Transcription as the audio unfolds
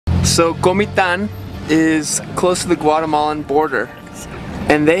So Comitan is close to the Guatemalan border,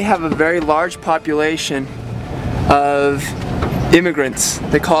 and they have a very large population of immigrants.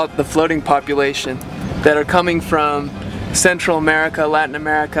 They call it the floating population, that are coming from Central America, Latin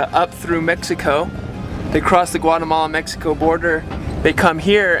America, up through Mexico. They cross the Guatemala-Mexico border, they come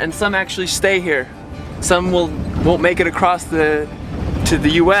here, and some actually stay here. Some won't make it across to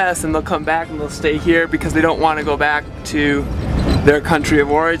the US, and they'll come back and they'll stay here because they don't want to go back to their country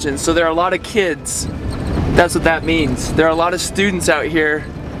of origin. So there are a lot of kids. That's what that means. There are a lot of students out here,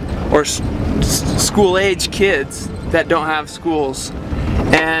 or school-age kids, that don't have schools.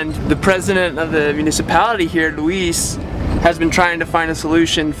 And the president of the municipality here, Luis, has been trying to find a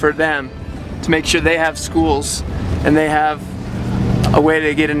solution for them to make sure they have schools and they have a way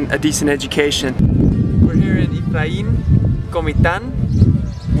to get a decent education. We're here in Efrain, Comitan,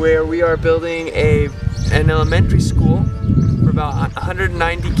 where we are building an elementary school for about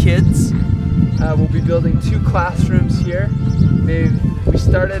 190 kids. We'll be building 2 classrooms here. We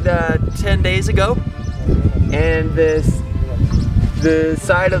started 10 days ago, and the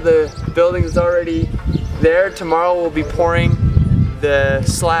side of the building is already there. Tomorrow we'll be pouring the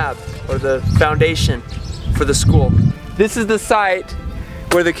slab, or the foundation, for the school. This is the site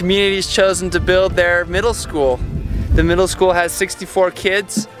where the community's chosen to build their middle school. The middle school has 64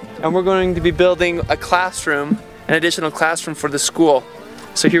 kids, and we're going to be building a classroom, an additional classroom for the school.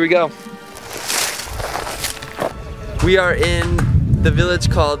 So here we go. We are in the village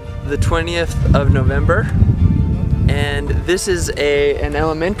called the 20th of November, and this is an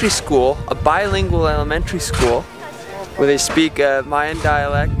elementary school, a bilingual elementary school, where they speak Mayan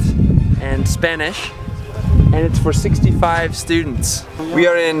dialect and Spanish, and it's for 65 students. We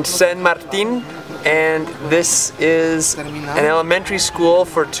are in San Martin, and this is an elementary school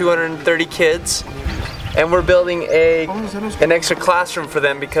for 230 kids, and we're building an extra classroom for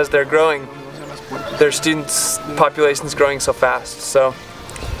them because they're growing. Their students' population is growing so fast. So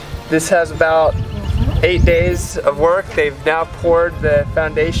this has about 8 days of work. They've now poured the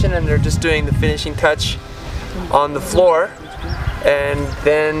foundation, and they're just doing the finishing touch on the floor. And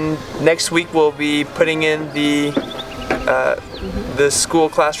then next week we'll be putting in the school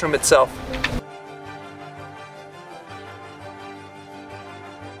classroom itself.